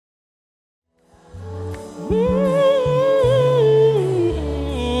Come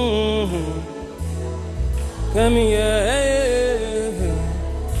here,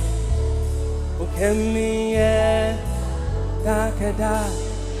 come here, da da.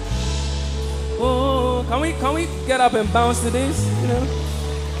 Oh, can we get up and bounce to this? You know.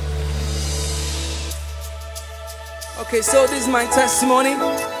 Okay, so this is my testimony.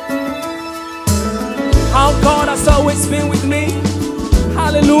 How God has always been with me.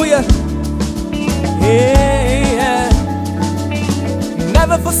 Hallelujah. Yeah.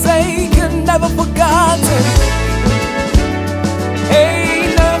 Never forsaken, never forgotten.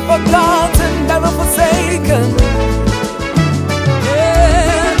 Hey, never forgotten, never forsaken.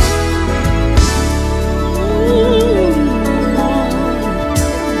 Yeah.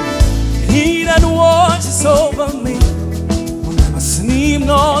 He that watches over me will never sleep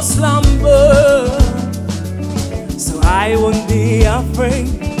nor slumber, so I won't be afraid.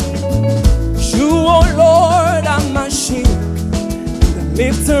 You, oh Lord, are my shield,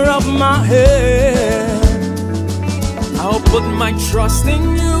 lifter of my head. I'll put my trust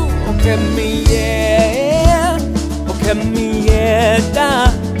in you. Okay, me, yeah. Okay, me,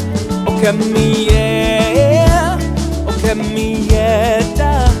 yeah. Okay, me, yeah. Okay, me,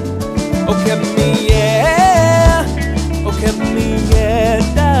 yeah. Okay, me, yeah. Okay, me,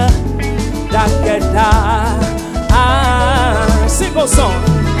 yeah. Da, da, da. Ah, simple song.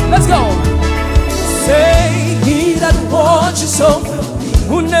 Let's go. Say, he that watches over me,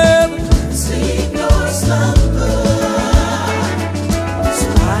 who never sleep nor slumber, so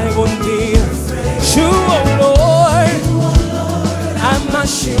I won't be afraid. You, oh Lord, I'm my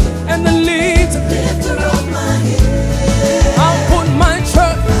shield and the lifter of my head. I'll put my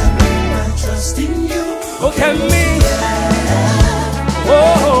trust in you. Okay, me,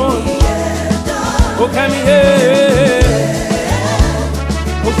 oh, okay, me,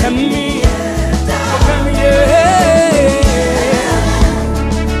 okay, me.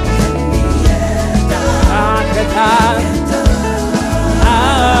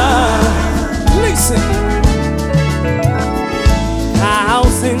 Listen,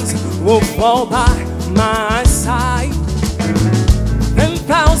 thousands will fall by my side,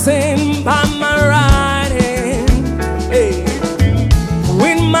 10,000 by my right hand. Hey.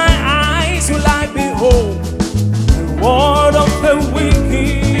 With my eyes will I behold the word of the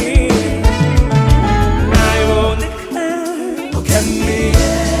wicked. I will declare, look at me, yeah.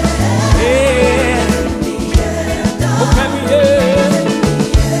 Look at me, yeah.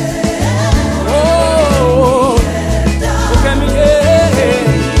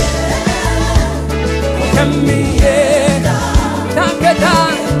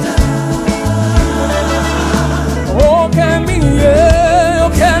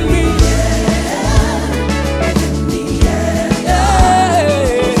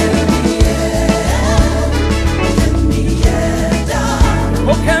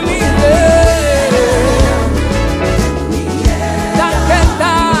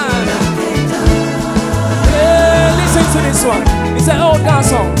 It's an old dance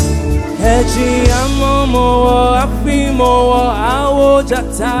song. Eji amomo afimo awo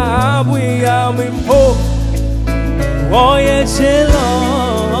jata Appiah mimpo oye chelo.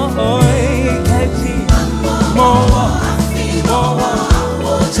 Eji amomo afimo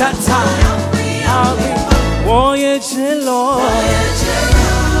awo jata Appiah oye chelo.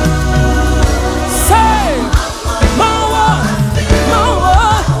 Say mowo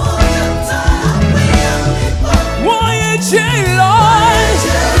oye chelo.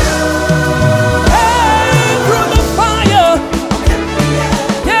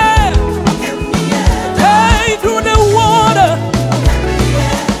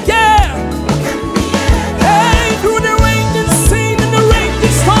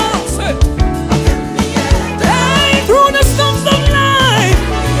 Through the storms of life.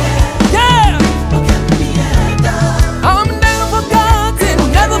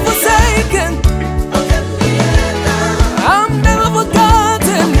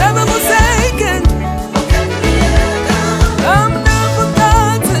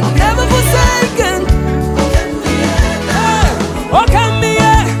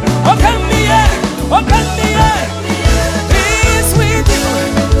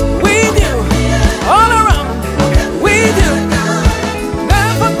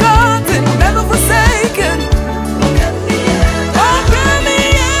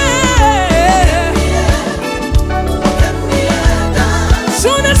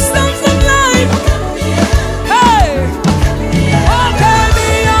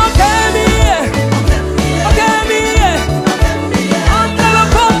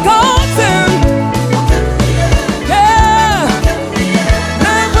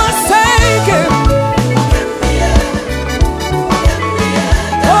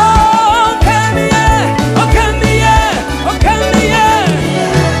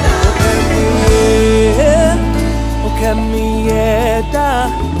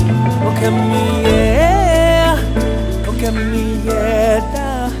 Okamieda, Okamieda, Okamieda,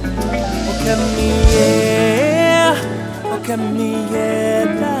 Okamieda,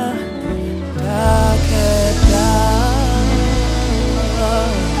 Okamieda, Okamieda.